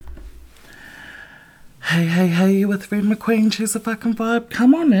Hey, you with Red McQueen, she's a fucking vibe.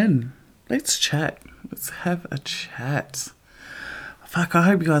 Come on in. Let's chat. Let's have a chat. Fuck, I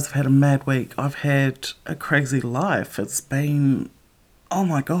hope you guys have had a mad week. I've had a crazy life. It's been, oh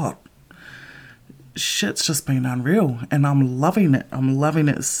my god. Shit's just been unreal and I'm loving it. I'm loving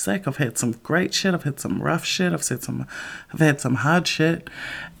it sick. I've had some great shit. I've had some rough shit. I've had some hard shit.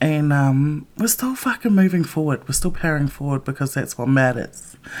 And we're still fucking moving forward. We're still powering forward because that's what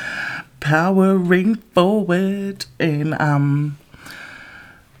matters. Powering forward and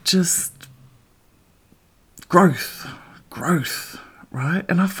just growth, right?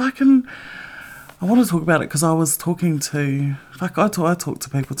 And I want to talk about it because I was talking to I talk to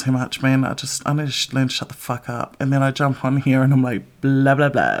people too much, man. I need to learn to shut the fuck up, and then I jump on here and I'm like blah blah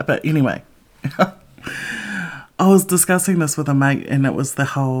blah. But anyway, I was discussing this with a mate, and it was the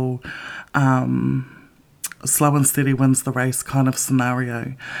whole slow and steady wins the race kind of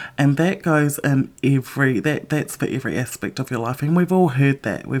scenario, and that goes in that's for every aspect of your life. And we've all heard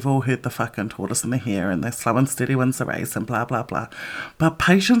the fucking tortoise and the hare and the slow and steady wins the race and blah blah blah. But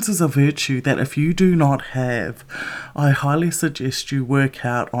patience is a virtue that if you do not have, I highly suggest you work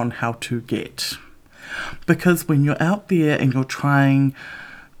out on how to get, because when you're out there and you're trying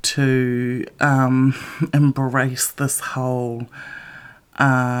to embrace this whole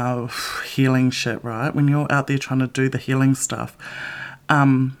healing shit, right? When you're out there trying to do the healing stuff,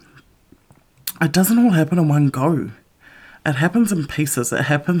 it doesn't all happen in one go. It happens in pieces. It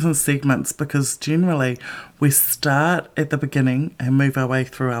happens in segments, because generally we start at the beginning and move our way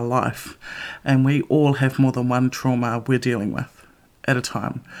through our life, and we all have more than one trauma we're dealing with at a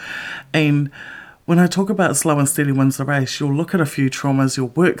time. And when I talk about slow and steady wins the race, you'll look at a few traumas, you'll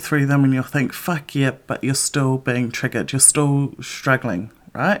work through them, and you'll think, fuck yeah, but you're still being triggered. You're still struggling,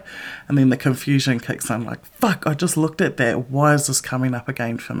 right? And then the confusion kicks in, like, fuck, I just looked at that. Why is this coming up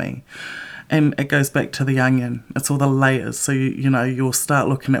again for me? And it goes back to the onion. It's all the layers. So, you'll start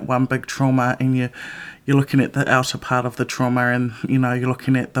looking at one big trauma, and you're looking at the outer part of the trauma, and, you're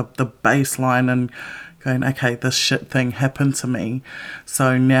looking at the baseline and going, okay, this shit thing happened to me,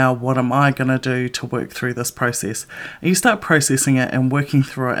 so now what am I going to do to work through this process? And you start processing it and working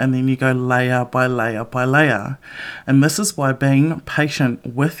through it, and then you go layer by layer by layer. And this is why being patient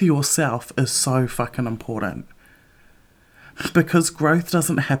with yourself is so fucking important. Because growth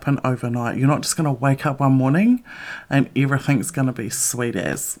doesn't happen overnight. You're not just going to wake up one morning and everything's going to be sweet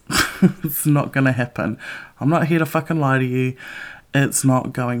as. It's not going to happen. I'm not here to fucking lie to you. It's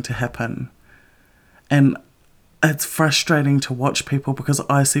not going to happen. And it's frustrating to watch people, because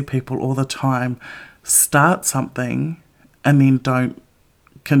I see people all the time start something and then don't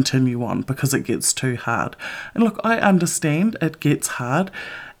continue on because it gets too hard. And look, I understand it gets hard,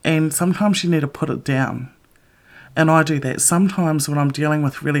 and sometimes you need to put it down. And I do that. Sometimes when I'm dealing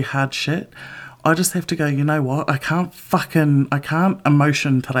with really hard shit, I just have to go, you know what? I can't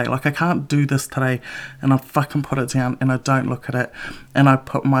emotion today. Like, I can't do this today. And I fucking put it down and I don't look at it. And I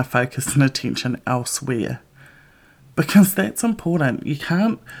put my focus and attention elsewhere. Because that's important. You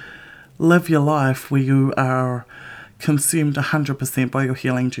can't live your life where you are consumed 100% by your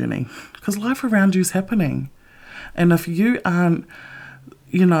healing journey. Because life around you is happening. And if you aren't,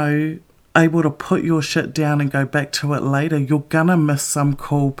 able to put your shit down and go back to it later, you're gonna miss some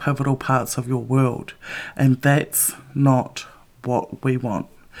cool pivotal parts of your world, and that's not what we want.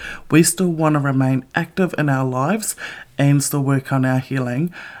 We still want to remain active in our lives and still work on our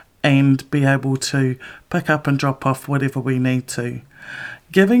healing and be able to pick up and drop off whatever we need to.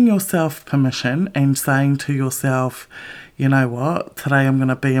 Giving yourself permission and saying to yourself, you know what, today I'm going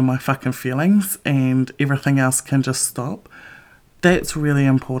to be in my fucking feelings and everything else can just stop. That's really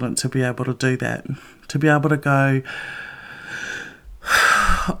important, to be able to do that. To be able to go,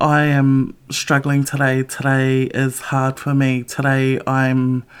 I am struggling today. Today is hard for me. Today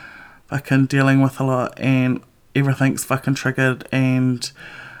I'm fucking dealing with a lot and everything's fucking triggered and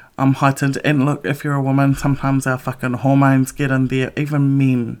I'm heightened. And look, if you're a woman, sometimes our fucking hormones get in there. Even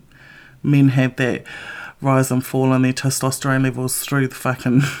men have that rise and fall in their testosterone levels through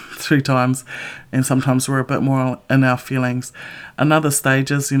times, and sometimes we're a bit more in our feelings. Another stage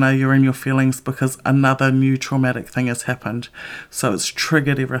is, you're in your feelings because another new traumatic thing has happened, so it's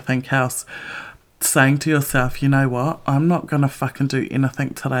triggered everything else. Saying to yourself, you know what, I'm not gonna fucking do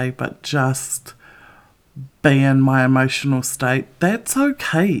anything today but just be in my emotional state. That's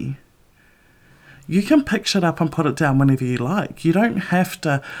okay. You can pick shit up and put it down whenever you like. You don't have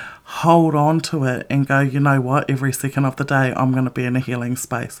to hold on to it and go, you know what, every second of the day I'm going to be in a healing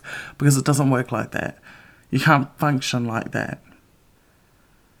space, because it doesn't work like that. You can't function like that.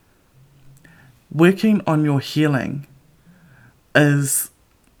 Working on your healing is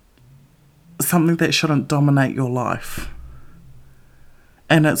something that shouldn't dominate your life.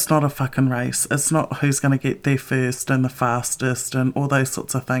 And it's not a fucking race. It's not who's going to get there first and the fastest and all those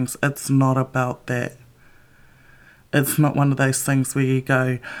sorts of things. It's not about that. It's not one of those things where you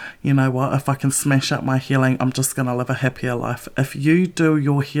go, you know what, if I can smash up my healing, I'm just going to live a happier life. If you do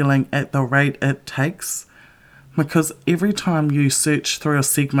your healing at the rate it takes, because every time you search through a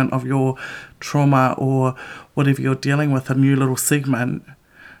segment of your trauma or whatever you're dealing with, a new little segment,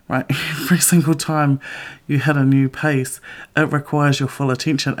 right, every single time you hit a new pace, it requires your full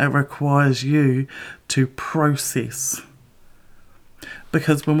attention. It requires you to process.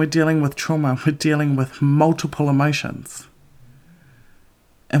 Because when we're dealing with trauma, we're dealing with multiple emotions.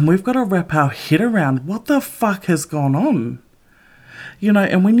 And we've got to wrap our head around what the fuck has gone on. You know,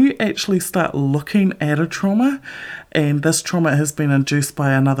 and when you actually start looking at a trauma, and this trauma has been induced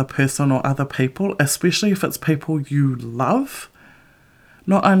by another person or other people, especially if it's people you love,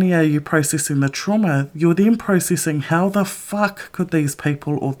 not only are you processing the trauma, you're then processing how the fuck could these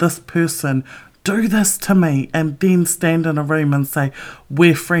people or this person do this to me, and then stand in a room and say,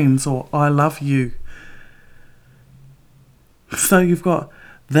 we're friends, or I love you. So you've got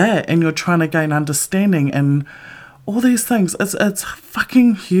that, and you're trying to gain understanding and all these things. It's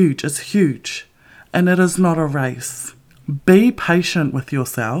fucking huge. It's huge. And it is not a race. Be patient with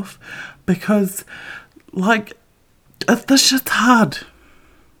yourself, because, like, this shit's hard.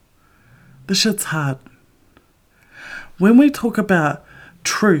 This shit's hard. When we talk about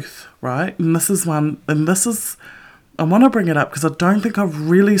truth, right, and I want to bring it up because I don't think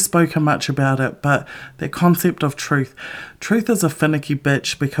I've really spoken much about it, but that concept of truth is a finicky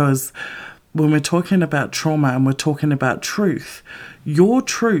bitch, because when we're talking about trauma and we're talking about truth, your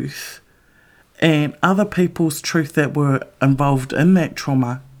truth and other people's truth that were involved in that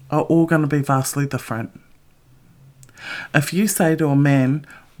trauma are all going to be vastly different. If you say to a man,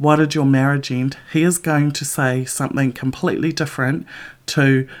 why did your marriage end? He is going to say something completely different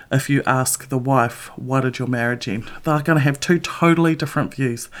to if you ask the wife, why did your marriage end? They're going to have two totally different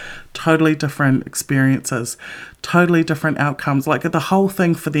views, totally different experiences, totally different outcomes. Like, the whole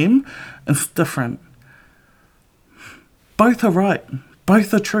thing for them is different. Both are right.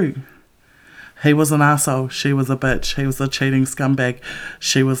 Both are true. He was an arsehole. She was a bitch. He was a cheating scumbag.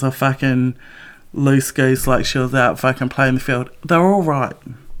 She was a fucking loose goose, like she was out fucking playing the field. They're all right.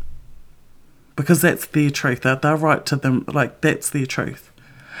 Because that's their truth. They're right to them. Like, that's their truth.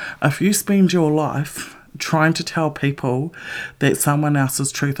 If you spend your life trying to tell people that someone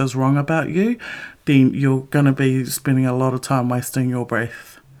else's truth is wrong about you, then you're going to be spending a lot of time wasting your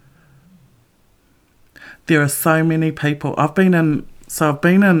breath. There are so many people. I've been in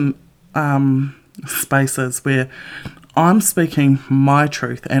spaces where I'm speaking my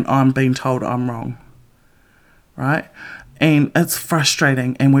truth and I'm being told I'm wrong. Right? And it's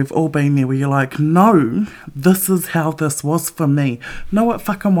frustrating, and we've all been there where you're like, no, this is how this was for me. No, it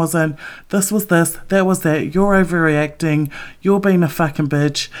fucking wasn't. This was this, that was that. You're overreacting. You're being a fucking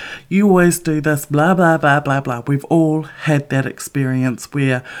bitch. You always do this, blah, blah, blah, blah, blah. We've all had that experience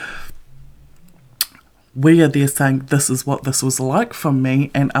where we are there saying, this is what this was like for me,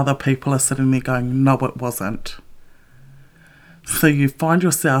 and other people are sitting there going, no, it wasn't. So you find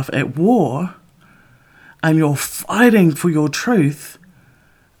yourself at war, and you're fighting for your truth,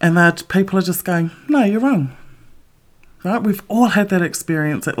 and that people are just going, no, you're wrong. Right? We've all had that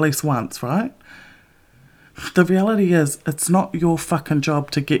experience at least once, right? The reality is, it's not your fucking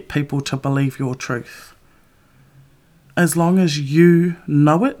job to get people to believe your truth. As long as you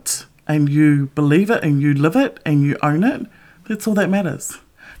know it, and you believe it, and you live it, and you own it, that's all that matters.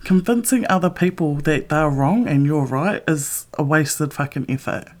 Convincing other people that they're wrong and you're right is a wasted fucking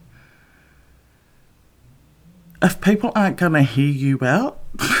effort. If people aren't going to hear you out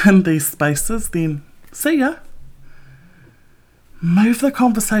in these spaces, then see ya. Move the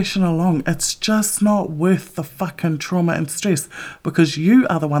conversation along. It's just not worth the fucking trauma and stress, because you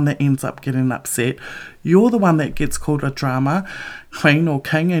are the one that ends up getting upset. You're the one that gets called a drama queen or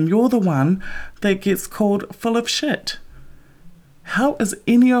king, and you're the one that gets called full of shit. How is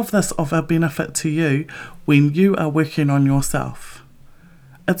any of this of a benefit to you when you are working on yourself?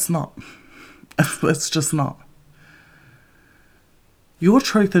 It's not. It's just not. Your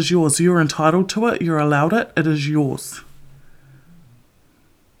truth is yours. You're entitled to it. You're allowed it. It is yours.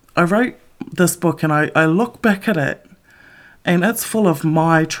 I wrote this book and I look back at it, and it's full of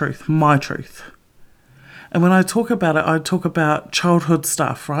my truth, my truth. And when I talk about it, I talk about childhood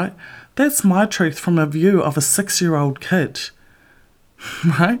stuff, right? That's my truth from a view of a 6-year-old kid,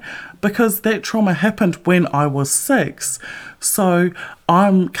 right? Because that trauma happened when I was 6. So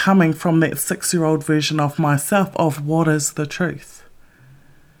I'm coming from that 6-year-old version of myself of what is the truth.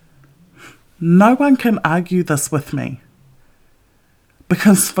 No one can argue this with me.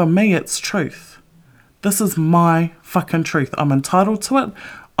 Because for me, it's truth. This is my fucking truth. I'm entitled to it.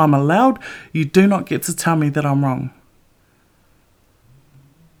 I'm allowed. You do not get to tell me that I'm wrong.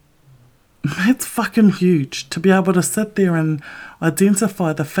 That's fucking huge, to be able to sit there and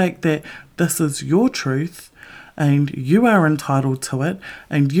identify the fact that this is your truth and you are entitled to it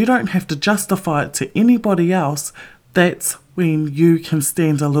and you don't have to justify it to anybody else. That's when you can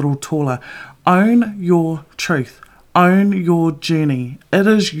stand a little taller. Own your truth. Own your journey. It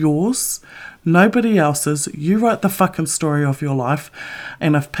is yours, nobody else's. You write the fucking story of your life.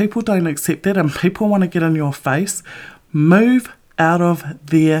 And if people don't accept that and people want to get in your face, move out of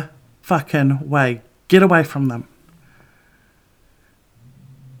their fucking way. Get away from them.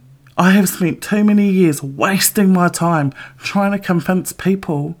 I have spent too many years wasting my time trying to convince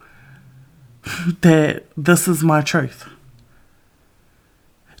people that this is my truth.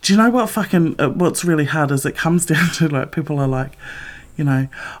 Do you know what's really hard is it comes down to, like, people are like, you know,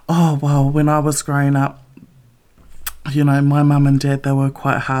 oh, well, when I was growing up, you know, my mum and dad, they were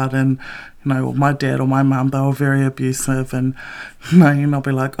quite hard, and, you know, my dad or my mum, they were very abusive, and, you know, and I'll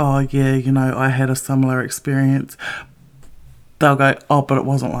be like, oh, yeah, you know, I had a similar experience. They'll go, oh, but it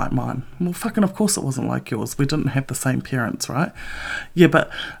wasn't like mine. Well, fucking of course it wasn't like yours. We didn't have the same parents, right? Yeah,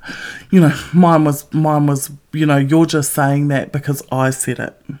 but, you know, mine was, you know, you're just saying that because I said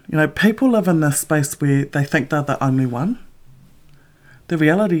it. You know, people live in this space where they think they're the only one. The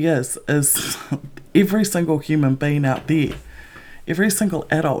reality is every single human being out there, every single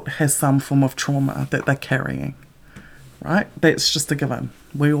adult has some form of trauma that they're carrying, right? That's just a given.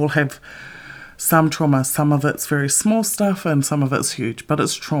 We all have some trauma. Some of it's very small stuff and some of it's huge, but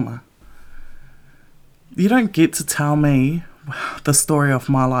it's trauma. You don't get to tell me the story of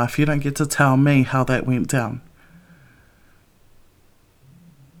my life. You don't get to tell me how that went down.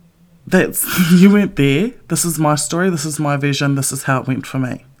 You went there. This is my story. This is my vision. This is how it went for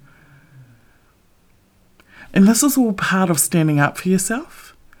me. And this is all part of standing up for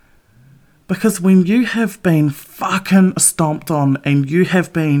yourself. Because when you have been fucking stomped on and you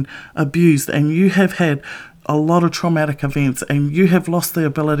have been abused and you have had a lot of traumatic events and you have lost the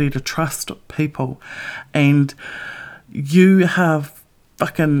ability to trust people and you're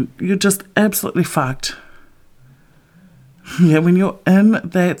just absolutely fucked. Yeah, when you're in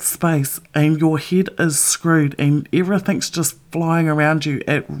that space and your head is screwed and everything's just flying around you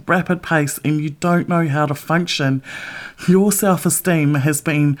at rapid pace and you don't know how to function, your self-esteem has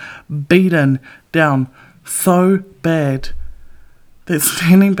been beaten down so bad that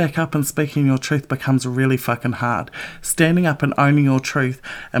standing back up and speaking your truth becomes really fucking hard. Standing up and owning your truth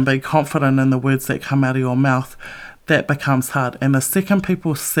and being confident in the words that come out of your mouth, that becomes hard. And the second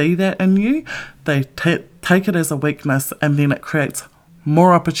people see that in you, they take it as a weakness, and then it creates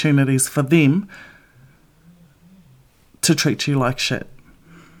more opportunities for them to treat you like shit.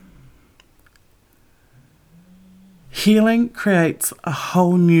 Healing creates a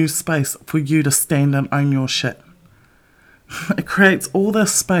whole new space for you to stand and own your shit. It creates all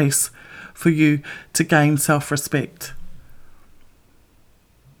this space for you to gain self-respect.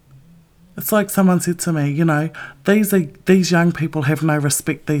 It's like someone said to me, you know, these young people have no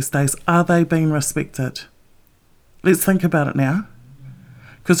respect these days. Are they being respected? Let's think about it now.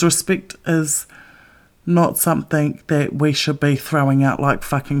 Because respect is not something that we should be throwing out like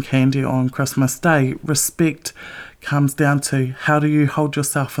fucking candy on Christmas Day. Respect comes down to, how do you hold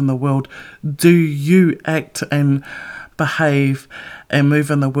yourself in the world? Do you act and behave and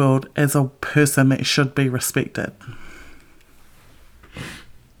move in the world as a person that should be respected?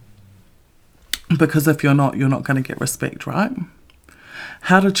 Because if you're not going to get respect, right?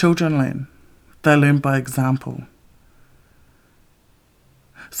 How do children learn? They learn by example.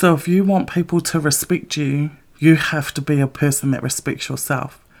 So if you want people to respect you, you have to be a person that respects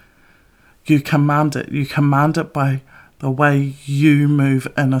yourself. You command it. You command it by the way you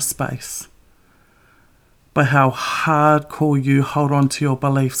move in a space. By how hardcore you hold on to your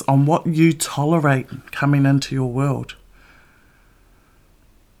beliefs, on what you tolerate coming into your world.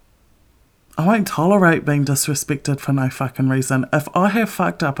 I won't tolerate being disrespected for no fucking reason. If I have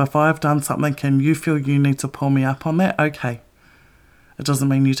fucked up, if I've done something and you feel you need to pull me up on that, okay. It doesn't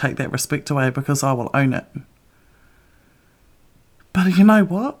mean you take that respect away, because I will own it. But you know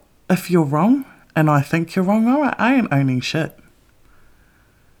what? If you're wrong and I think you're wrong, alright, I ain't owning shit.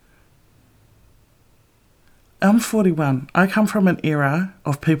 I'm 41. I come from an era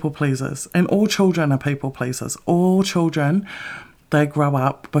of people pleasers, and all children are people pleasers. All children, they grow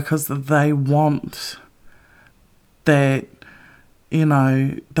up because they want that, you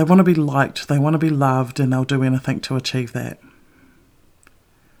know, they want to be liked, they want to be loved, and they'll do anything to achieve that.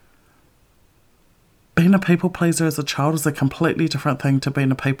 being a people pleaser as a child is a completely different thing to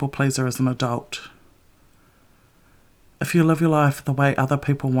being a people pleaser as an adult. If you live your life the way other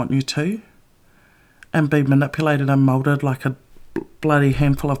people want you to, and be manipulated and moulded like a bloody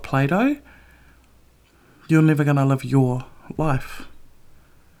handful of Play-Doh, you're never going to live your life.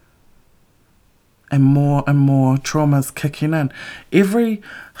 And more trauma's kicking in. Every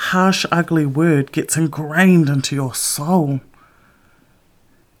harsh, ugly word gets ingrained into your soul.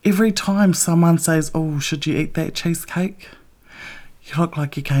 Every time someone says, oh, should you eat that cheesecake? You look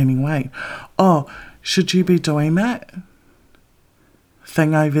like you're gaining weight. Oh, should you be doing that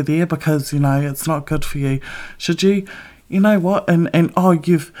thing over there because, it's not good for you? Should you, you know what? And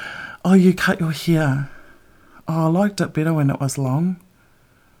you cut your hair. Oh, I liked it better when it was long.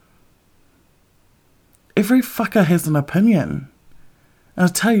 Every fucker has an opinion. And I'll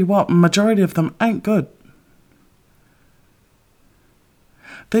tell you what, majority of them ain't good.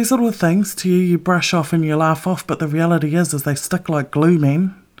 These little things to you brush off and you laugh off, but the reality is they stick like glue,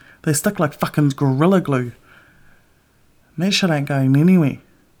 man. They stick like fucking Gorilla Glue. And that shit ain't going anywhere.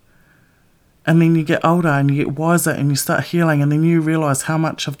 And then you get older and you get wiser and you start healing, and then you realise how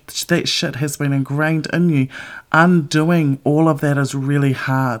much of that shit has been ingrained in you. Undoing all of that is really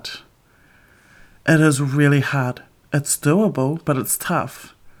hard. It is really hard. It's doable, but it's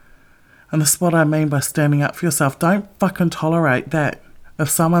tough. And this is what I mean by standing up for yourself. Don't fucking tolerate that. If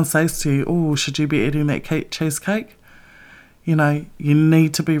someone says to you, oh, should you be eating that cheesecake? You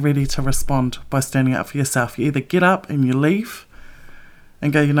need to be ready to respond by standing up for yourself. You either get up and you leave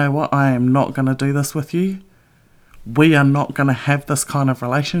and go, you know what, I am not going to do this with you. We are not going to have this kind of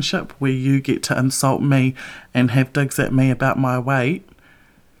relationship where you get to insult me and have digs at me about my weight,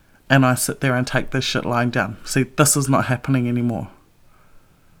 and I sit there and take this shit lying down. See, this is not happening anymore.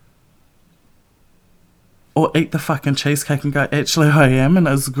 Or eat the fucking cheesecake and go, actually I am, and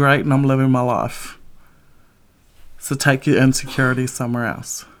it's great and I'm living my life. So take your insecurities somewhere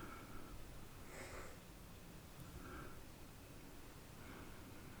else.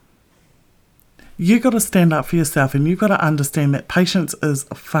 You got to stand up for yourself, and you got to understand that patience is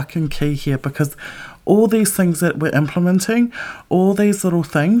fucking key here, because all these things that we're implementing, all these little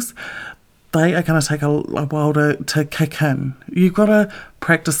things, they are going to take a while to kick in. You've got to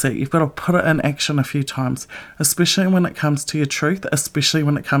practice it. You've got to put it in action a few times, especially when it comes to your truth, especially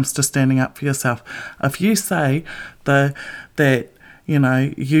when it comes to standing up for yourself. If you say that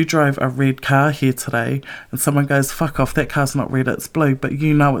you drove a red car here today and someone goes, fuck off, that car's not red, it's blue, but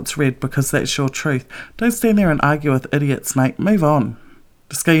you know it's red because that's your truth. Don't stand there and argue with idiots, mate. Move on.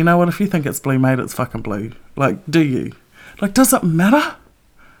 Just go, you know what, if you think it's blue, mate, it's fucking blue. Like, do you? Like, does it matter?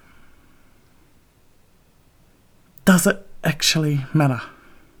 Does it actually matter?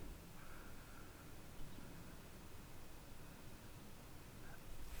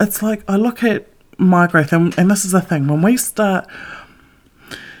 It's like, I look at my growth, and this is the thing, when we start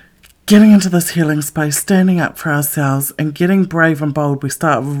getting into this healing space, standing up for ourselves and getting brave and bold, we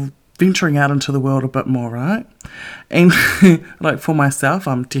start venturing out into the world a bit more, right? And like for myself,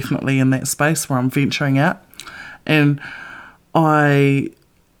 I'm definitely in that space where I'm venturing out, and I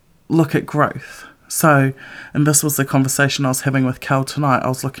look at growth. So, and this was the conversation I was having with Cal tonight. I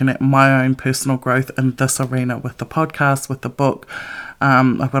was looking at my own personal growth in this arena with the podcast, with the book.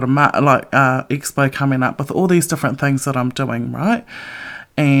 I've got a expo coming up with all these different things that I'm doing, right?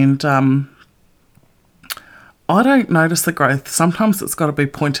 And I don't notice the growth. Sometimes it's got to be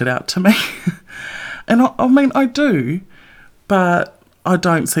pointed out to me. And I do, but I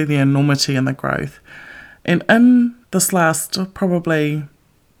don't see the enormity in the growth. And in this last probably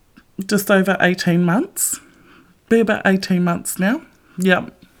just over 18 months, be about 18 months now,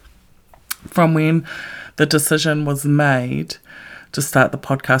 yep, from when the decision was made to start the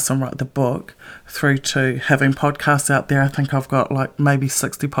podcast and write the book through to having podcasts out there. I think I've got like maybe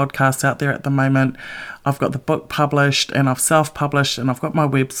 60 podcasts out there at the moment. I've got the book published, and I've self-published, and I've got my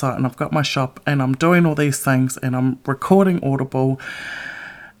website, and I've got my shop, and I'm doing all these things, and I'm recording Audible,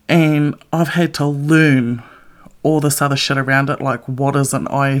 and I've had to learn all this other shit around it, like what is an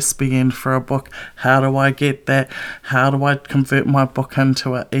ISBN for a book? How do I get that? How do I convert my book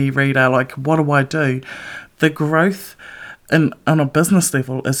into an e-reader? Like, what do I do? The growth on a business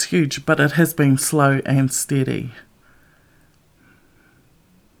level is huge, but it has been slow and steady.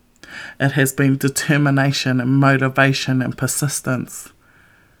 It has been determination and motivation and persistence.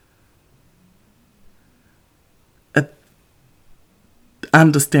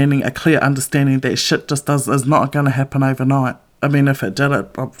 A clear understanding that shit is not going to happen overnight. I mean, if it did,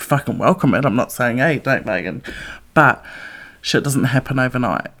 I'd fucking welcome it. I'm not saying, hey, don't, Megan. But shit doesn't happen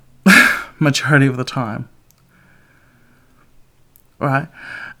overnight. Majority of the time. Right?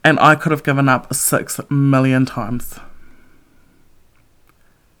 And I could have given up 6 million times.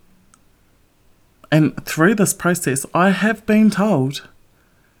 And through this process, I have been told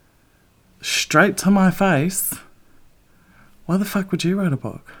straight to my face, why the fuck would you write a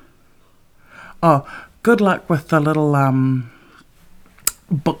book? Oh, good luck with the little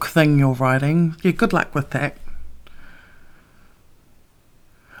book thing you're writing. Yeah, good luck with that.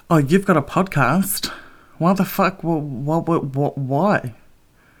 Oh, you've got a podcast. Why the fuck? Why?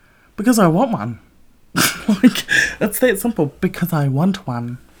 Because I want one. Like, it's that simple. Because I want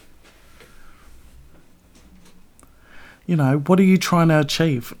one. You know, what are you trying to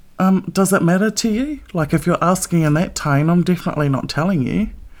achieve? Does it matter to you? Like, if you're asking in that tone, I'm definitely not telling you.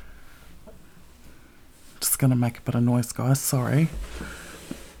 Just gonna make a bit of noise, guys. Sorry.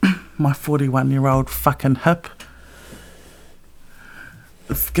 My 41-year-old fucking hip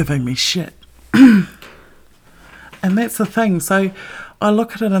is giving me shit. And that's the thing. So I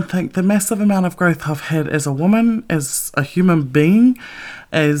look at it and think the massive amount of growth I've had as a woman, as a human being,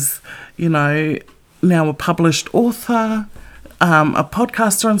 as, you know, now a published author, a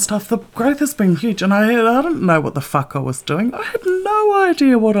podcaster and stuff, the growth has been huge. And I didn't know what the fuck I was doing. I had no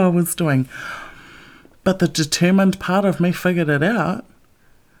idea what I was doing. But the determined part of me figured it out.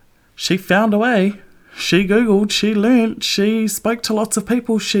 She found a way. She Googled, she learnt, she spoke to lots of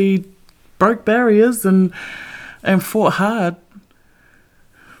people, she broke barriers and fought hard.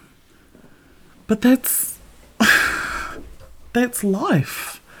 But that's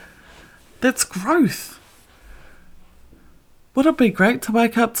life. That's growth. Would it be great to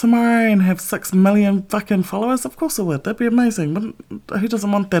wake up tomorrow and have 6 million fucking followers? Of course it would. That'd be amazing. Who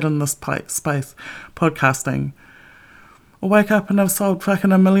doesn't want that in this space? Podcasting. Or wake up and have sold fucking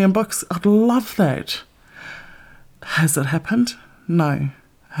 1 million books. I'd love that. Has it happened? No.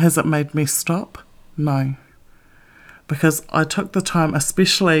 Has it made me stop? No. Because I took the time,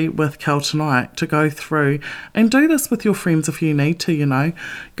 especially with Cal Tonight, to go through, and do this with your friends if you need to, you know,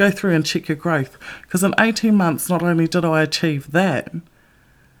 go through and check your growth. Because in 18 months, not only did I achieve that,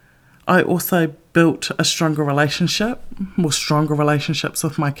 I also built a stronger relationship, more stronger relationships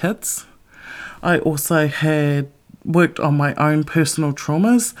with my kids. I also had worked on my own personal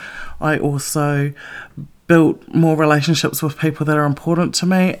traumas. I also built more relationships with people that are important to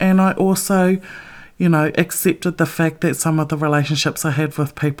me, and I also, you know, accepted the fact that some of the relationships I had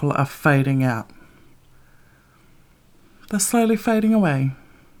with people are fading out. They're slowly fading away.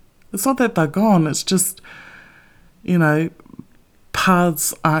 It's not that they're gone, it's just, you know,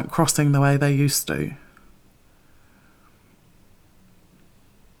 paths aren't crossing the way they used to.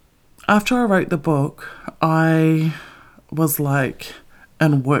 After I wrote the book, I was like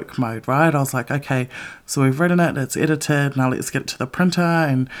in work mode, right? I was like, okay, so we've written it, it's edited, now let's get it to the printer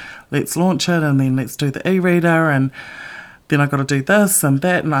and let's launch it, and then let's do the e-reader, and then I got to do this and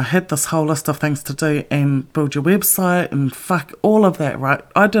that, and I had this whole list of things to do and build your website and fuck all of that, right?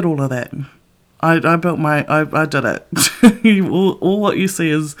 I did all of that. I did it. all what you see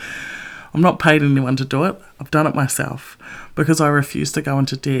is I'm not paid anyone to do it. I've done it myself because I refuse to go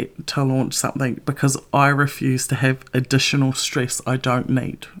into debt to launch something, because I refuse to have additional stress I don't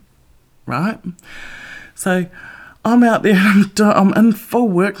need, right? So I'm out there, I'm in full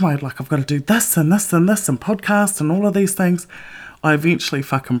work mode, like I've got to do this and this and this and podcast and all of these things. I eventually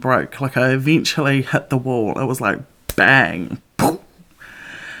fucking broke. Like I eventually hit the wall. It was like bang, poof.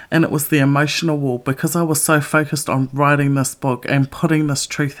 And it was the emotional wall, because I was so focused on writing this book and putting this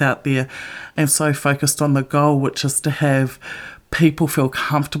truth out there, and so focused on the goal, which is to have people feel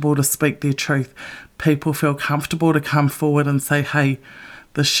comfortable to speak their truth, people feel comfortable to come forward and say, hey,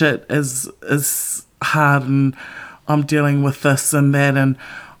 the shit is hard and I'm dealing with this and that, and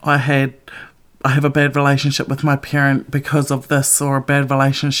I have a bad relationship with my parent because of this, or a bad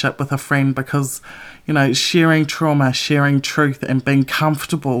relationship with a friend because, you know, sharing trauma, sharing truth and being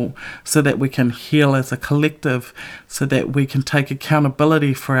comfortable so that we can heal as a collective, so that we can take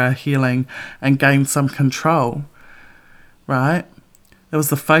accountability for our healing and gain some control, right? It was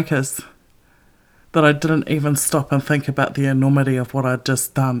the focus that I didn't even stop and think about the enormity of what I'd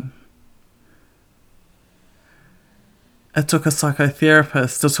just done. It took a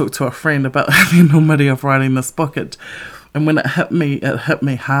psychotherapist to talk to a friend about the enormity of writing this book. And when it hit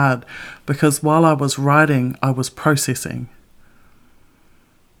me hard, because while I was writing, I was processing.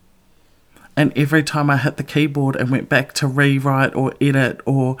 And every time I hit the keyboard and went back to rewrite or edit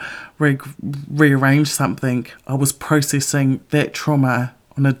or rearrange something, I was processing that trauma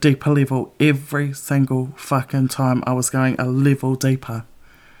on a deeper level. Every single fucking time I was going a level deeper.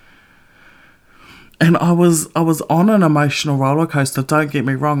 And I was on an emotional roller coaster. Don't get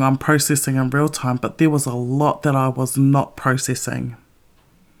me wrong, I'm processing in real time, but there was a lot that I was not processing.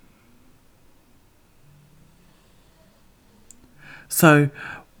 So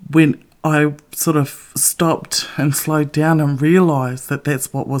when I sort of stopped and slowed down and realised that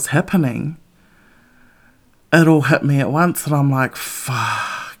that's what was happening, it all hit me at once and I'm like,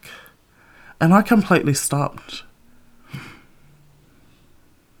 fuck. And I completely stopped.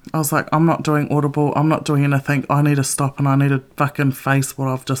 I was like, I'm not doing Audible, I'm not doing anything. I need to stop and I need to fucking face what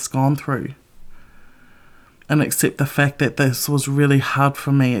I've just gone through. And accept the fact that this was really hard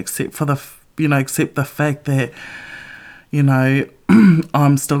for me, accept the fact that,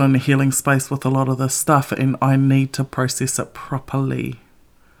 I'm still in a healing space with a lot of this stuff and I need to process it properly.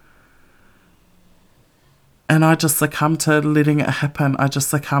 And I just succumb to letting it happen. I just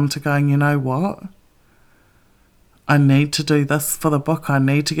succumb to going, you know what? I need to do this for the book. I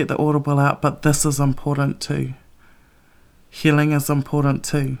need to get the Audible out, but this is important too. Healing is important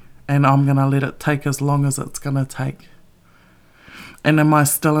too. And I'm going to let it take as long as it's going to take. And am I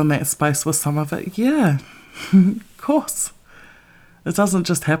still in that space with some of it? Yeah, of course. It doesn't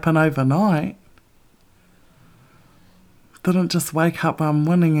just happen overnight. Didn't just wake up one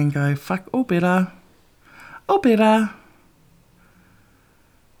morning and go, fuck, all better. All better.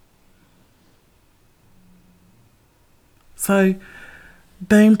 So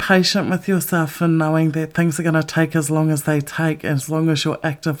being patient with yourself and knowing that things are going to take as long as they take, as long as you're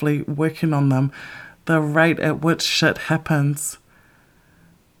actively working on them, the rate at which shit happens,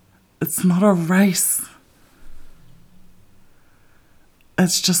 it's not a race.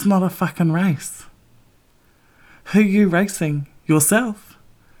 It's just not a fucking race. Who are you racing? Yourself?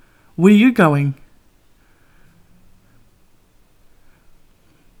 Where are you going?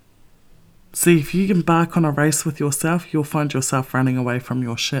 See, if you embark on a race with yourself, you'll find yourself running away from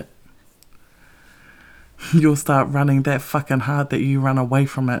your shit. You'll start running that fucking hard that you run away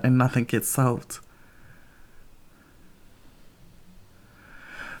from it and nothing gets solved.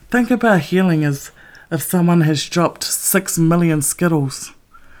 Think about healing as if someone has dropped 6 million Skittles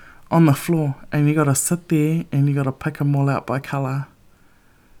on the floor and you got to sit there and you got to pick them all out by colour.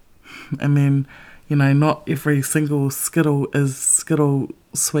 And then, not every single Skittle is Skittle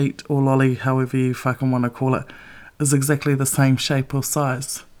sweet or lolly, however you fucking want to call it, is exactly the same shape or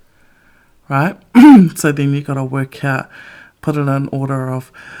size, right? So then you got to work out, put it in order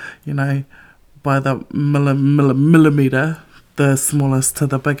of, by the millimetre, the smallest to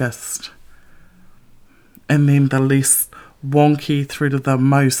the biggest, and then the least wonky through to the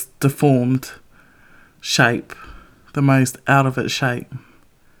most deformed shape, the most out of its shape.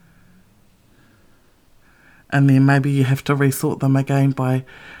 And then maybe you have to resort them again by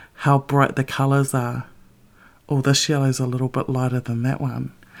how bright the colours are. Oh, this yellow's a little bit lighter than that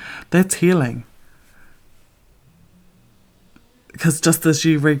one. That's healing. Because just as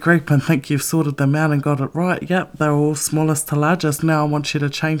you regroup and think you've sorted them out and got it right, yep, they're all smallest to largest. Now I want you to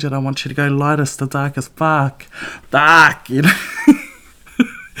change it. I want you to go lightest to darkest. Dark,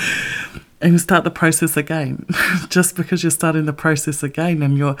 and start the process again. Just because you're starting the process again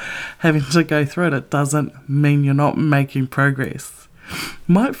and you're having to go through it, it doesn't mean you're not making progress.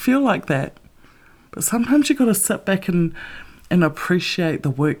 Might feel like that, but sometimes you've got to sit back and appreciate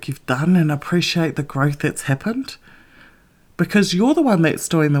the work you've done and appreciate the growth that's happened, because you're the one that's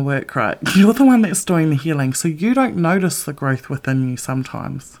doing the work, right? You're the one that's doing the healing, so you don't notice the growth within you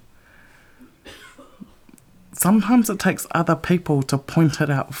sometimes. Sometimes it takes other people to point it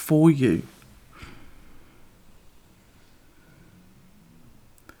out for you.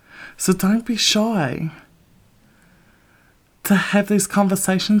 So don't be shy to have these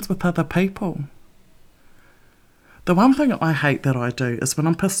conversations with other people. The one thing I hate that I do is when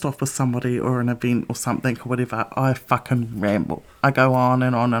I'm pissed off with somebody or an event or something or whatever, I fucking ramble. I go on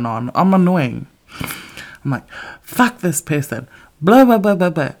and on and on. I'm annoying. I'm like, fuck this person. Blah, blah, blah, blah,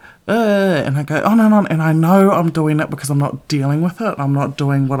 blah. And I go on and on. And I know I'm doing it because I'm not dealing with it. I'm not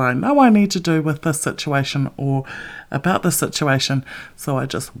doing what I know I need to do with this situation or about this situation. So I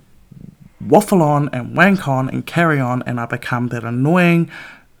just waffle on and wank on and carry on. And I become that annoying,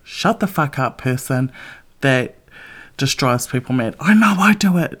 shut the fuck up person that just drives people mad. I know I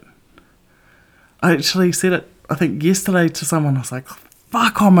do it. I actually said it, I think yesterday to someone. I was like,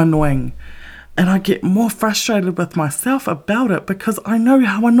 fuck, I'm annoying. And I get more frustrated with myself about it because I know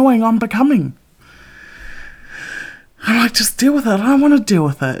how annoying I'm becoming. I'm like, just deal with it. I don't want to deal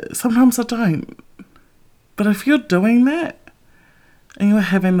with it. Sometimes I don't. But if you're doing that and you're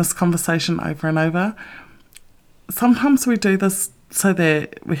having this conversation over and over, sometimes we do this so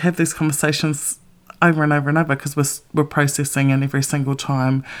that we have these conversations over and over and over because we're processing, and every single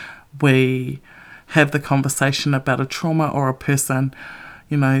time we have the conversation about a trauma or a person,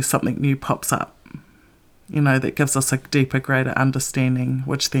 something new pops up, that gives us a deeper, greater understanding,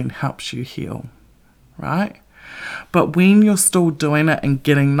 which then helps you heal, right? But when you're still doing it and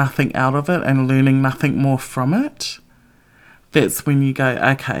getting nothing out of it and learning nothing more from it, that's when you go,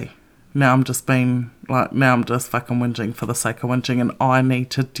 okay, now I'm just fucking whinging for the sake of whinging, and I need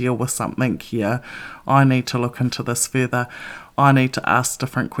to deal with something here. I need to look into this further. I need to ask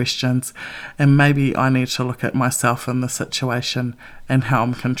different questions, and maybe I need to look at myself in the situation and how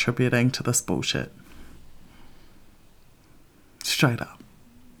I'm contributing to this bullshit. Straight up.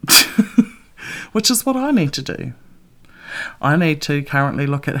 Which is what I need to do. I need to currently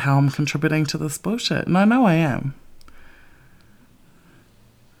look at how I'm contributing to this bullshit, and I know I am.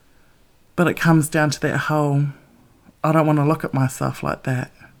 But it comes down to that whole, I don't want to look at myself like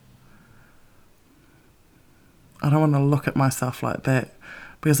that. I don't want to look at myself like that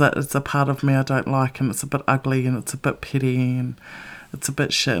because it's a part of me I don't like, and it's a bit ugly, and it's a bit petty, and it's a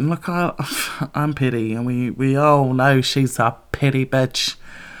bit shit. And look, I'm petty, and we all know she's a petty bitch.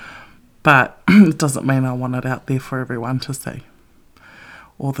 But it doesn't mean I want it out there for everyone to see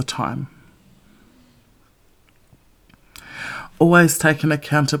all the time. Always taking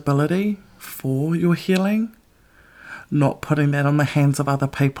accountability for your healing, not putting that on the hands of other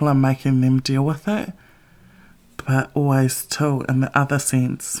people and making them deal with it, but always too, in the other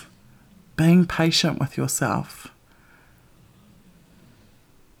sense, being patient with yourself.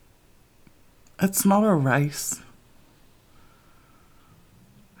 It's not a race.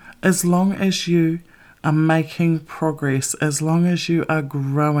 As long as you are making progress, as long as you are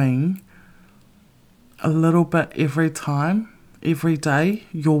growing a little bit every time, every day,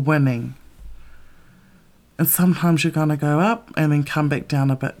 you're winning. And sometimes you're going to go up and then come back down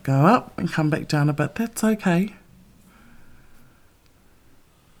a bit, go up and come back down a bit. That's okay.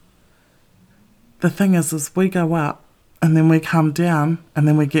 The thing is we go up and then we come down and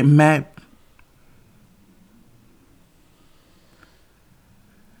then we get mad.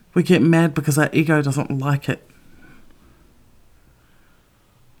 We get mad because our ego doesn't like it.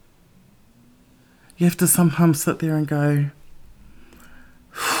 You have to sometimes sit there and go,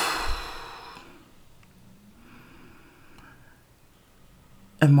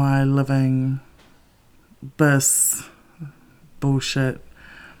 am I living this bullshit?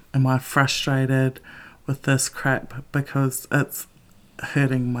 Am I frustrated with this crap because it's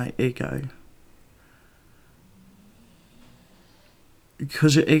hurting my ego?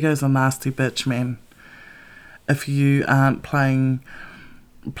 Because your ego's a nasty bitch, man. If you aren't playing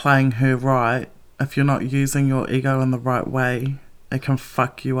her right, if you're not using your ego in the right way, it can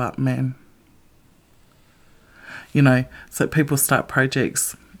fuck you up, man. You know, so people start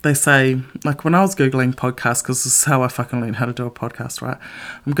projects. They say, like when I was Googling podcasts, because this is how I fucking learned how to do a podcast, right?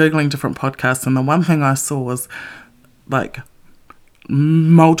 I'm Googling different podcasts, and the one thing I saw was like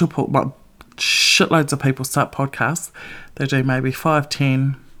shitloads of people start podcasts. They do maybe 5,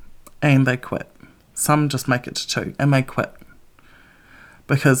 10, and they quit. Some just make it to 2, and they quit.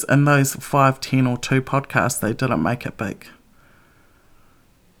 Because in those 5, 10, or 2 podcasts, they didn't make it big.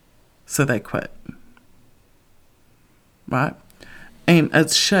 So they quit. Right? And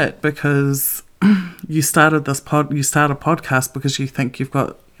it's shit because you start a podcast because you think you've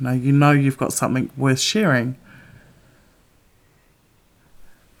got, you've got something worth sharing.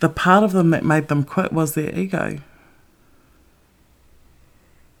 The part of them that made them quit was their ego.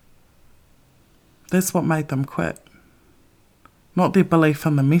 That's what made them quit. Not their belief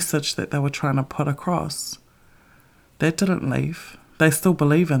in the message that they were trying to put across. That didn't leave. They still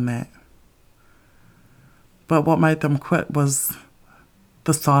believe in that. But what made them quit was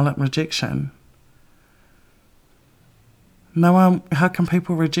the silent rejection. How can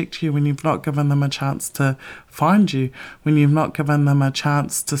people reject you when you've not given them a chance to find you, when you've not given them a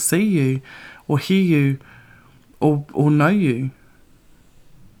chance to see you or hear you or know you?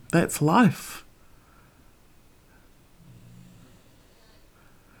 That's life.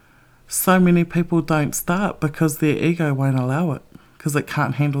 So many people don't start because their ego won't allow it, because it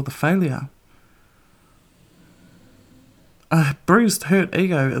can't handle the failure. A bruised, hurt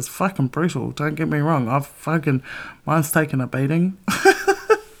ego is fucking brutal. Don't get me wrong. Mine's taken a beating.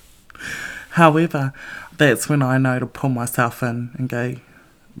 However, that's when I know to pull myself in and go,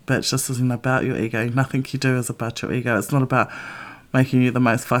 bitch, this isn't about your ego. Nothing you do is about your ego. It's not about making you the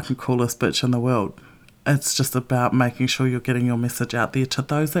most fucking coolest bitch in the world. It's just about making sure you're getting your message out there to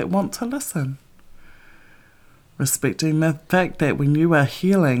those that want to listen. Respecting the fact that when you are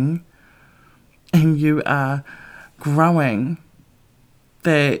healing and you are growing,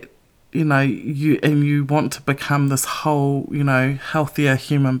 that you want to become this whole healthier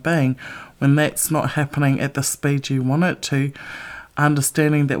human being, when that's not happening at the speed you want it to,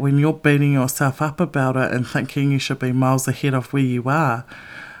 understanding that when you're beating yourself up about it and thinking you should be miles ahead of where you are,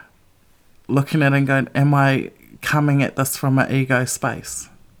 looking at it and going, am I coming at this from an ego space.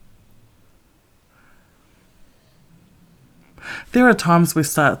 There are times we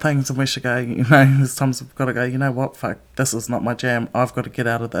start things and we should go, there's times we've got to go, you know what, fuck, this is not my jam. I've got to get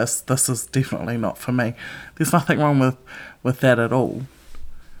out of this. This is definitely not for me. There's nothing wrong with that at all.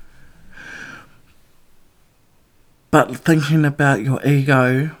 But thinking about your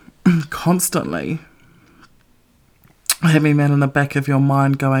ego constantly, having that in the back of your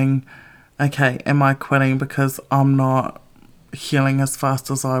mind going, okay, am I quitting because I'm not healing as fast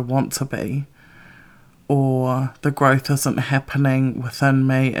as I want to be? Or the growth isn't happening within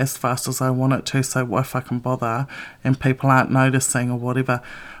me as fast as I want it to, so why fucking bother? And people aren't noticing, or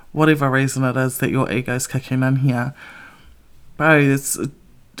whatever reason it is that your ego's kicking in here. Bro, it's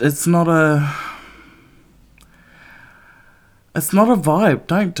not a vibe.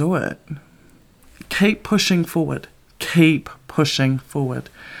 Don't do it. Keep pushing forward. Keep pushing forward.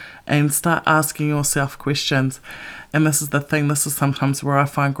 And start asking yourself questions. And this is the thing, this is sometimes where I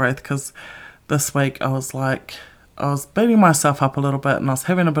find growth, because this week I was beating myself up a little bit and I was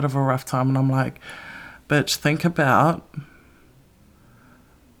having a bit of a rough time, and I'm like, bitch, think about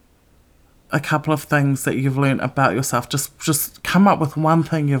a couple of things that you've learned about yourself. Just come up with one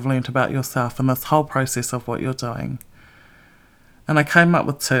thing you've learned about yourself in this whole process of what you're doing. And I came up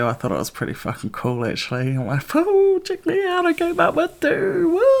with 2. I thought it was pretty fucking cool, actually. I'm like, oh, check me out, I came up with 2,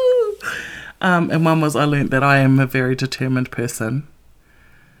 woo! And one was, I learned that I am a very determined person.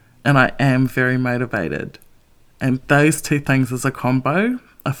 And I am very motivated. And those 2 things as a combo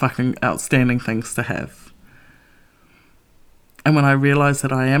are fucking outstanding things to have. And when I realised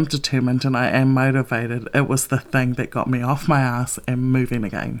that I am determined and I am motivated, it was the thing that got me off my ass and moving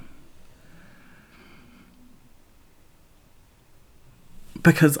again.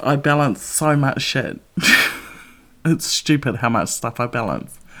 Because I balance so much shit. It's stupid how much stuff I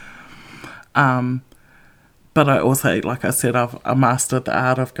balance. But I also, like I said, I've mastered the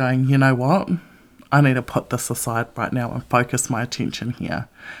art of going, you know what? I need to put this aside right now and focus my attention here.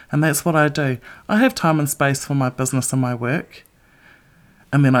 And that's what I do. I have time and space for my business and my work.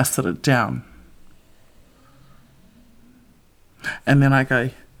 And then I sit it down. And then I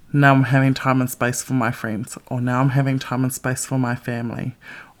go, now I'm having time and space for my friends. Or now I'm having time and space for my family.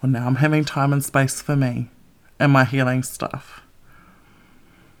 Or now I'm having time and space for me and my healing stuff.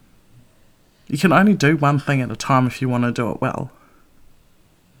 You can only do one thing at a time if you want to do it well.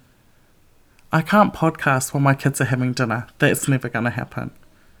 I can't podcast while my kids are having dinner. That's never going to happen.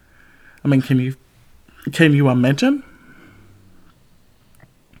 I mean, can you imagine?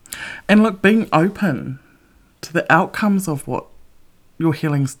 And look, being open to the outcomes of what your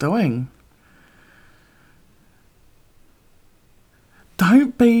healing's doing.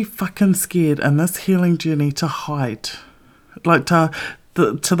 Don't be fucking scared in this healing journey to hide. Like to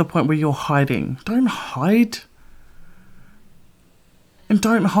the point where you're hiding. Don't hide. And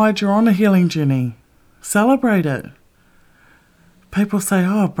don't hide you're on a healing journey. Celebrate it. People say,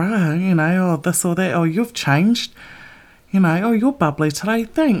 oh, bro, oh, this or that, oh, you've changed. Oh, you're bubbly today.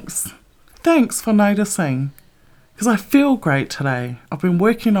 Thanks. Thanks for noticing. Because I feel great today. I've been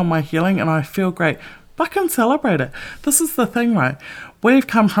working on my healing and I feel great. Fucking celebrate it. This is the thing, right? We've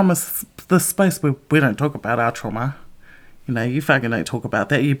come from this space where we don't talk about our trauma. You fucking don't talk about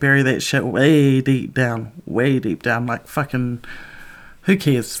that. You bury that shit way deep down. Like fucking, who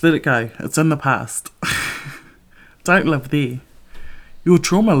cares? Let it go. It's in the past. Don't live there. Your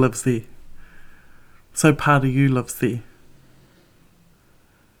trauma lives there. So part of you lives there.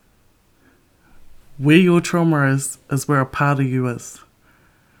 Where your trauma is where a part of you is.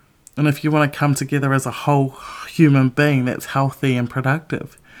 And if you want to come together as a whole human being that's healthy and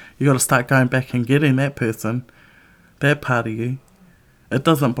productive, you got to start going back and getting that person. That part of you, it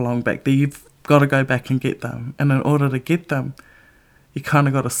doesn't belong back there. You've got to go back and get them. And in order to get them, you kind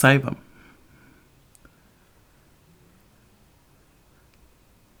of got to save them.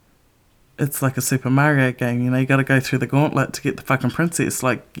 It's like a Super Mario game, you got to go through the gauntlet to get the fucking princess.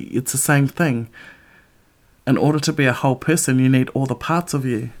 Like, it's the same thing. In order to be a whole person, you need all the parts of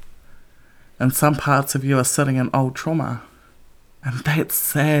you. And some parts of you are sitting in old trauma. And that's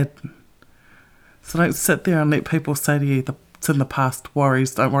sad. So don't sit there and let people say to you, it's in the past,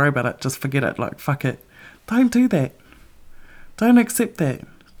 worries, don't worry about it, just forget it, like, fuck it. Don't do that. Don't accept that.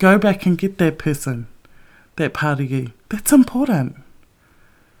 Go back and get that person, that part of you. That's important.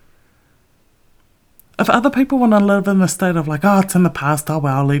 If other people want to live in a state of like, oh, it's in the past, oh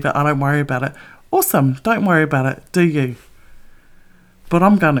well, I'll leave it, I don't worry about it. Awesome, don't worry about it, do you? But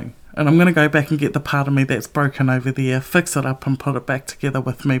I'm going to. And I'm going to go back and get the part of me that's broken over there, fix it up and put it back together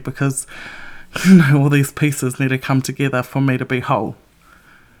with me, because all these pieces need to come together for me to be whole.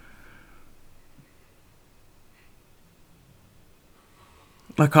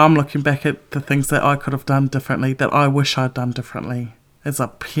 Like, I'm looking back at the things that I could have done differently, that I wish I'd done differently. As a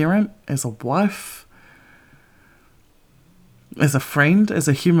parent, as a wife, as a friend, as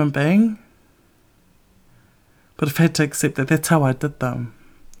a human being. But I've had to accept that that's how I did them.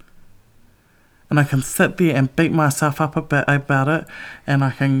 And I can sit there and beat myself up a bit about it, and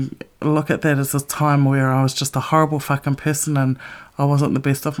I can look at that as a time where I was just a horrible fucking person and I wasn't the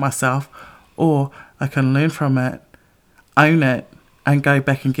best of myself. Or I can learn from it, own it, and go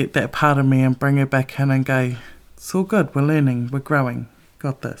back and get that part of me and bring her back in and go, it's all good, we're learning, we're growing,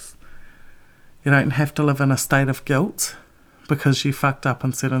 got this. You don't have to live in a state of guilt because you fucked up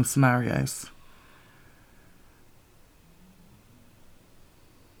in certain scenarios.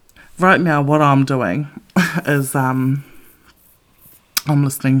 Right now, what I'm doing is I'm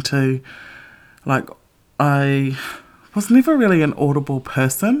listening to, like, I was never really an Audible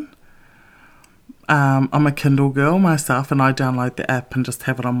person. I'm a Kindle girl myself, and I download the app and just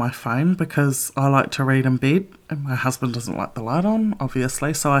have it on my phone because I like to read in bed, and my husband doesn't like the light on,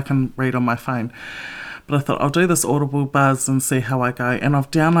 obviously, so I can read on my phone. But I thought I'll do this Audible buzz and see how I go. And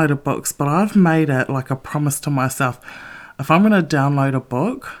I've downloaded books, but I've made it like a promise to myself. If I'm going to download a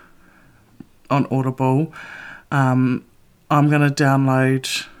book on Audible, I'm going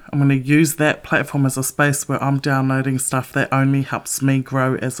to use that platform as a space where I'm downloading stuff that only helps me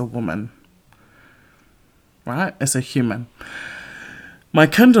grow as a woman. Right? As a human. My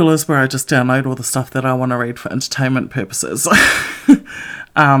Kindle is where I just download all the stuff that I want to read for entertainment purposes.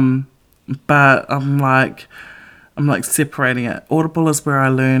 But I'm like separating it. Audible is where I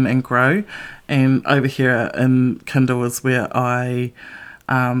learn and grow, and over here in Kindle is where I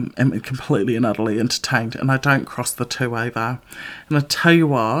am completely and utterly entertained, and I don't cross the two over. And I tell you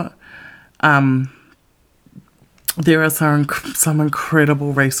what, there are some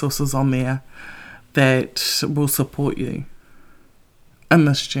incredible resources on there that will support you in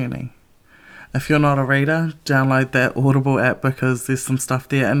this journey. If you're not a reader, download that Audible app because there's some stuff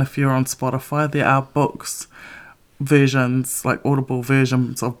there. And if you're on Spotify, there are books, versions, like Audible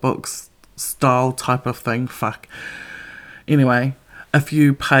versions of books, style type of thing. Fuck. Anyway, if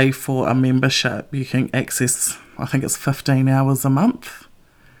you pay for a membership, you can access, I think it's 15 hours a month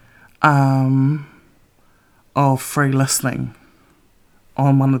of free listening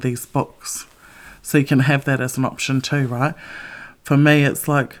on one of these books. So you can have that as an option too, right? For me, it's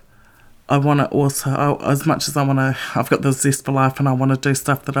like, I want to also, as much as I've got this zest for life and I want to do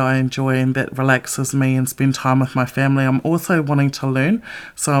stuff that I enjoy and that relaxes me and spend time with my family, I'm also wanting to learn.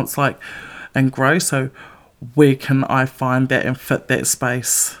 So it's like, and grow. So where can I find that and fit that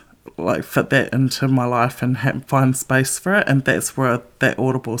space, like fit that into my life and find space for it? And that's where that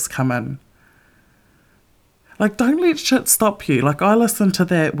Audibles come in. Like, don't let shit stop you. Like, I listen to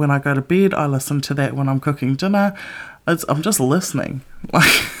that when I go to bed. I listen to that when I'm cooking dinner. I'm just listening.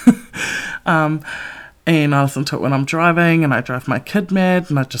 Like, and I listen to it when I'm driving, and I drive my kid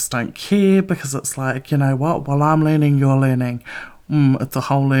mad, and I just don't care because it's like, you know what? While I'm learning, you're learning. It's a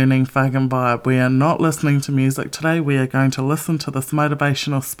whole learning fucking vibe. We are not listening to music today. We are going to listen to this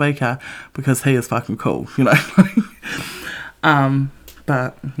motivational speaker because he is fucking cool, you know.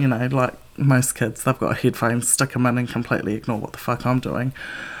 But, you know, like most kids, they've got headphones, stick them in and completely ignore what the fuck I'm doing.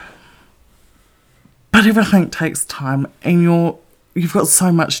 But everything takes time, and you've got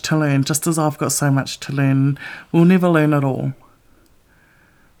so much to learn, just as I've got so much to learn. We'll never learn it all.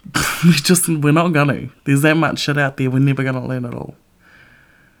 We're not going to. There's that much shit out there, we're never going to learn it all.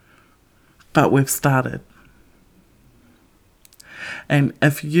 But we've started. And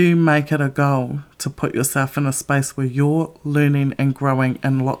if you make it a goal to put yourself in a space where you're learning and growing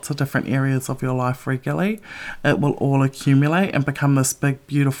in lots of different areas of your life regularly, it will all accumulate and become this big,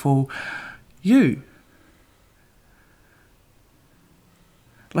 beautiful you.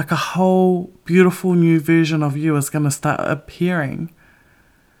 Like a whole beautiful new version of you is going to start appearing.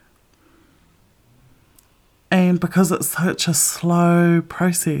 And because it's such a slow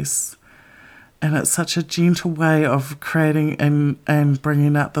process, and it's such a gentle way of creating and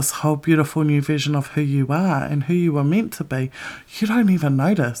bringing out this whole beautiful new version of who you are and who you were meant to be, you don't even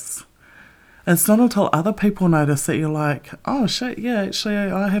notice. It's not until other people notice that you're like, oh shit, yeah, actually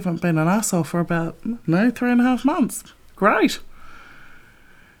I haven't been an arsehole for about 3.5 months. Great.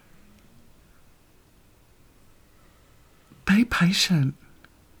 Be patient.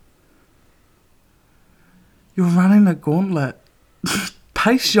 You're running a gauntlet.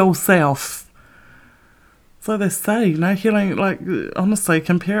 Pace yourself. So they say, you know, healing, like, honestly,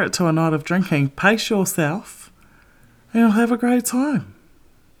 compare it to a night of drinking. Pace yourself and you'll have a great time.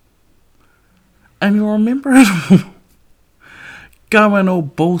 And you'll remember it all. Going all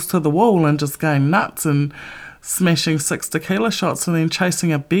balls to the wall and just going nuts and smashing 6 tequila shots and then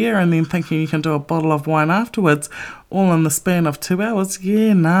chasing a beer and then thinking you can do a bottle of wine afterwards, all in the span of 2 hours,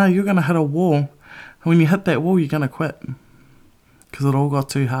 you're going to hit a wall. And when you hit that wall, you're going to quit because it all got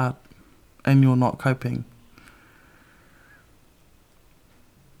too hard and you're not coping.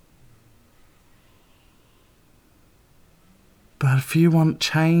 But if you want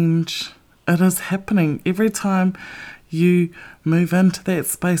change, it is happening. Every time you move into that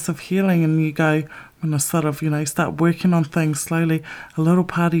space of healing and you go, when I sort of, start working on things slowly, a little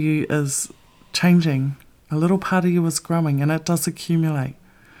part of you is changing. A little part of you is growing, and it does accumulate.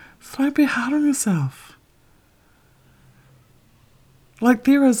 So don't be hard on yourself. Like,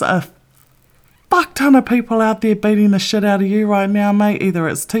 there is a fuck ton of people out there beating the shit out of you right now, mate. Either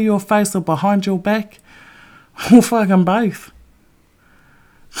it's to your face or behind your back, or fucking both.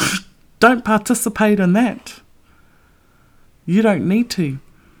 Don't participate in that. You don't need to.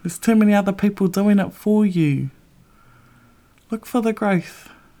 There's too many other people doing it for you. Look for the growth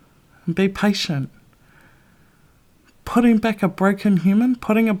and be patient. Putting a broken human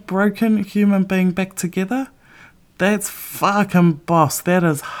being back together, that's fucking boss. That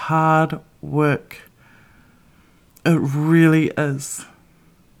is hard work. It really is.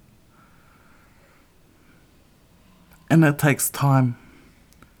 And it takes time.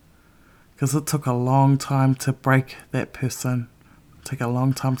 Because it took a long time to break that person. It took a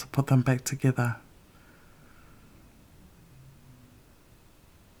long time to put them back together.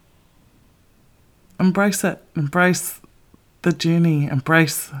 Embrace it. Embrace the journey.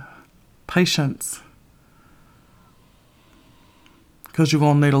 Embrace patience. Because you're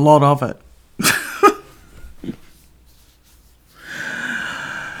going to need a lot of it.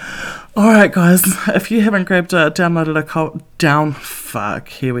 Alright guys, if you haven't downloaded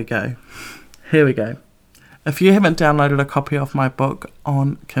If you haven't downloaded a copy of my book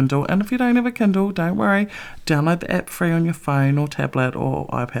on Kindle, and if you don't have a Kindle, don't worry, download the app free on your phone or tablet or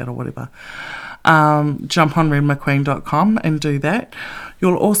iPad or whatever. Jump on redmcqueen.com and do that.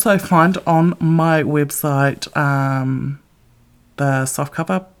 You'll also find on my website the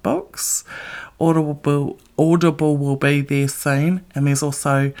softcover books. Audible will be there soon, and there's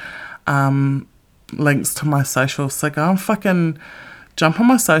also links to my socials. So go and fucking jump on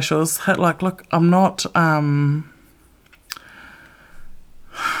my socials. Hit look, I'm not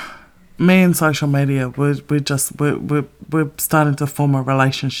me and social media. We're starting to form a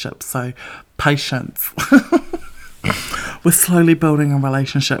relationship. So patience. We're slowly building a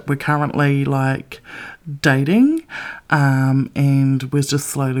relationship. We're currently dating, and we're just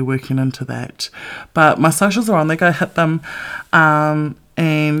slowly working into that. But my socials are on there. Go hit them.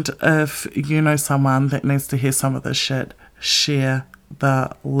 And if you know someone that needs to hear some of this shit, share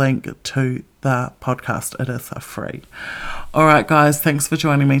the link to the podcast. It is free. Alright guys, thanks for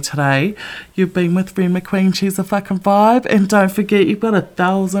joining me today. You've been with Red McQueen. She's a fucking vibe. And don't forget, you've got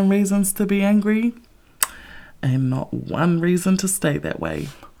 1,000 reasons to be angry and not one reason to stay that way.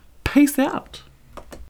 Peace out.